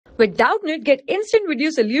With Doubtnut, get instant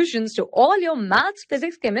video solutions to all your maths,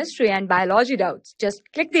 physics, chemistry, and biology doubts. Just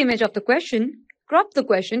click the image of the question, crop the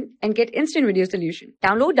question, and get instant video solution.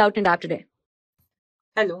 Download Doubtnut app today.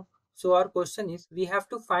 Hello. So our question is, we have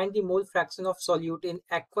to find the mole fraction of solute in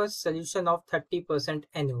aqueous solution of 30%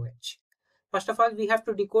 NaOH. First of all, we have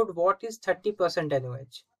to decode what is 30%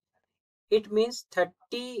 NaOH. It means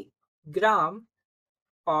 30 gram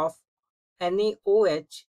of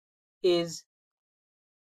NaOH is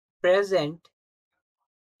present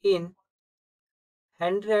in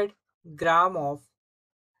 100 gram of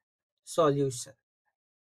solution.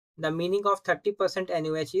 The meaning of 30%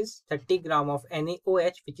 NaOH is 30 gram of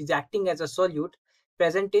NaOH, which is acting as a solute,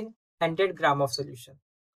 present in 100 gram of solution.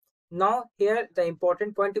 Now here the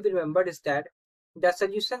important point to be remembered is that the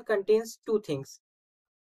solution contains two things.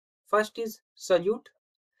 First is solute,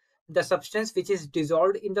 the substance which is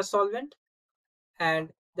dissolved in the solvent,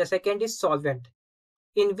 and the second is solvent,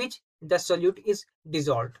 in which the solute is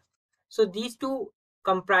dissolved. So these two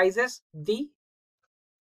comprises the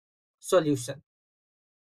solution.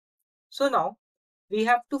 So now we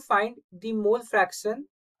have to find the mole fraction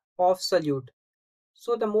of solute.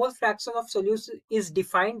 So the mole fraction of solution is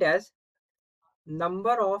defined as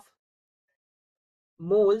number of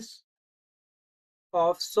moles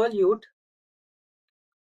of solute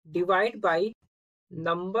divided by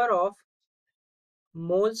number of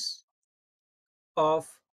moles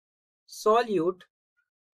of solute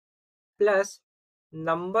plus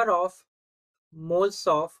number of moles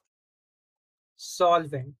of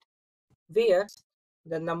solvent, where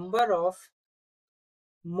the number of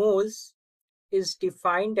moles is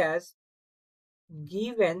defined as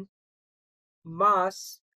given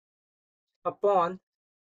mass upon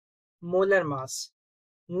molar mass.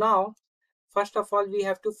 Now, first of all, we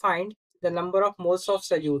have to find the number of moles of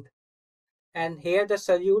solute. And here the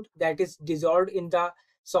solute that is dissolved in the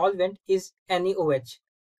solvent is NaOH.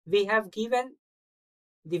 We have given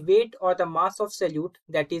the weight or the mass of solute,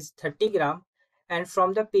 that is 30 gram, and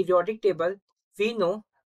from the periodic table we know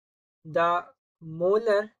the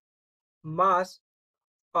molar mass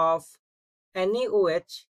of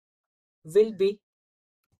NaOH will be,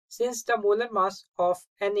 since the molar mass of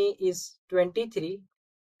Na is 23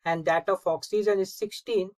 and that of oxygen is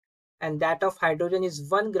 16 and that of hydrogen is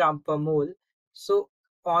 1 gram per mole, so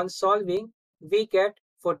on solving we get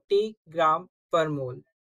 40 gram per mole.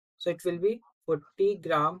 So it will be 40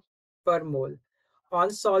 gram per mole. On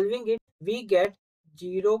solving it, we get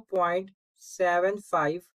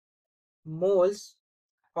 0.75 moles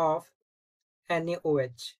of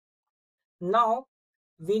NaOH. Now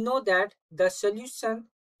we know that the solution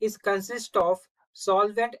is consist of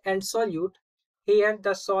solvent and solute. Here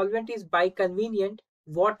the solvent is by convenient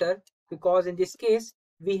water, because in this case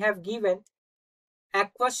we have given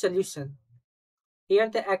aqueous solution. Here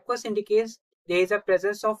the aqueous indicates there is a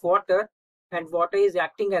presence of water and water is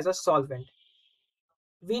acting as a solvent.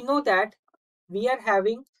 We know that we are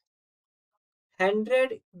having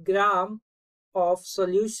 100 gram of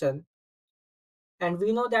solution, and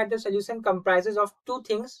we know that the solution comprises of two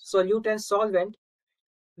things, solute and solvent.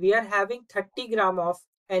 We are having 30 gram of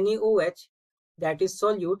NaOH, that is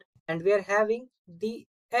solute, and we are having the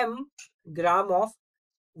m gram of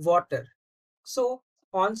water. So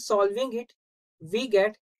on solving it, we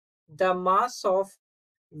get the mass of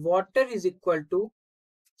water is equal to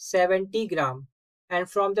 70 gram, and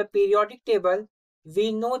from the periodic table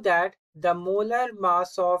we know that the molar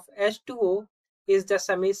mass of H2O is the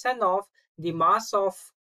summation of the mass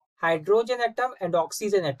of hydrogen atom and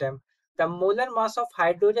oxygen atom. The molar mass of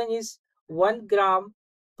hydrogen is 1 gram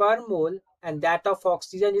per mole and that of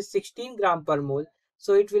oxygen is 16 gram per mole,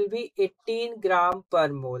 so it will be 18 gram per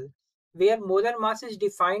mole, where molar mass is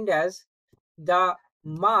defined as the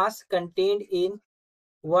mass contained in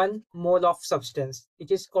 1 mole of substance.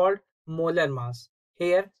 It is called molar mass.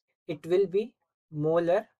 Here it will be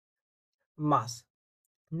molar mass.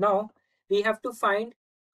 Now we have to find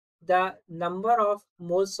the number of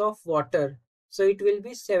moles of water. So it will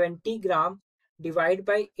be 70 gram divided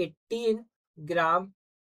by 18 gram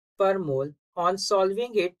per mole. On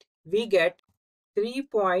solving it, we get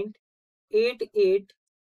 3.88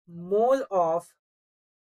 mole of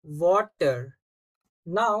water.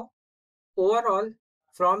 Now overall,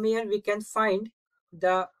 from here we can find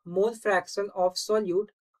the mole fraction of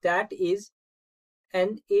solute, that is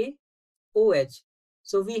NaOH.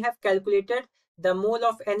 So we have calculated the mole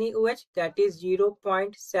of NaOH, that is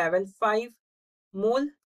 0.75 mole,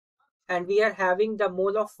 and we are having the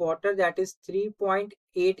mole of water, that is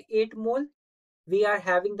 3.88 mole. We are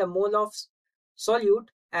having the mole of solute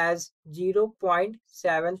as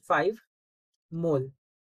 0.75 mole.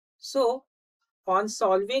 So On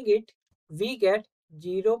solving it, we get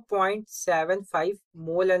 0.75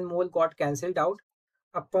 mole and mole got cancelled out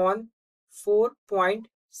upon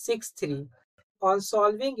 4.63. On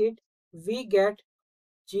solving it, we get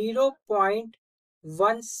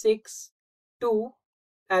 0.162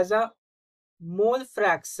 as a mole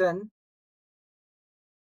fraction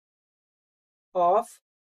of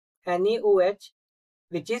NaOH,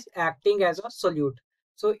 which is acting as a solute.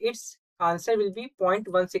 So its answer will be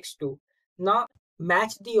 0.162. Now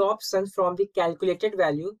match the options from the calculated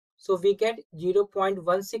value. So we get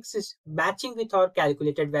 0.16 is matching with our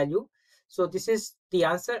calculated value. So this is the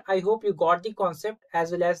answer. I hope you got the concept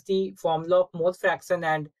as well as the formula of mole fraction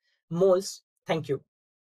and moles. Thank you.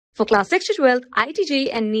 For class 6 to 12, IIT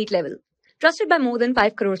JEE and NEET level. Trusted by more than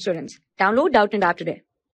 5 crore students. Download Doubtnut app today.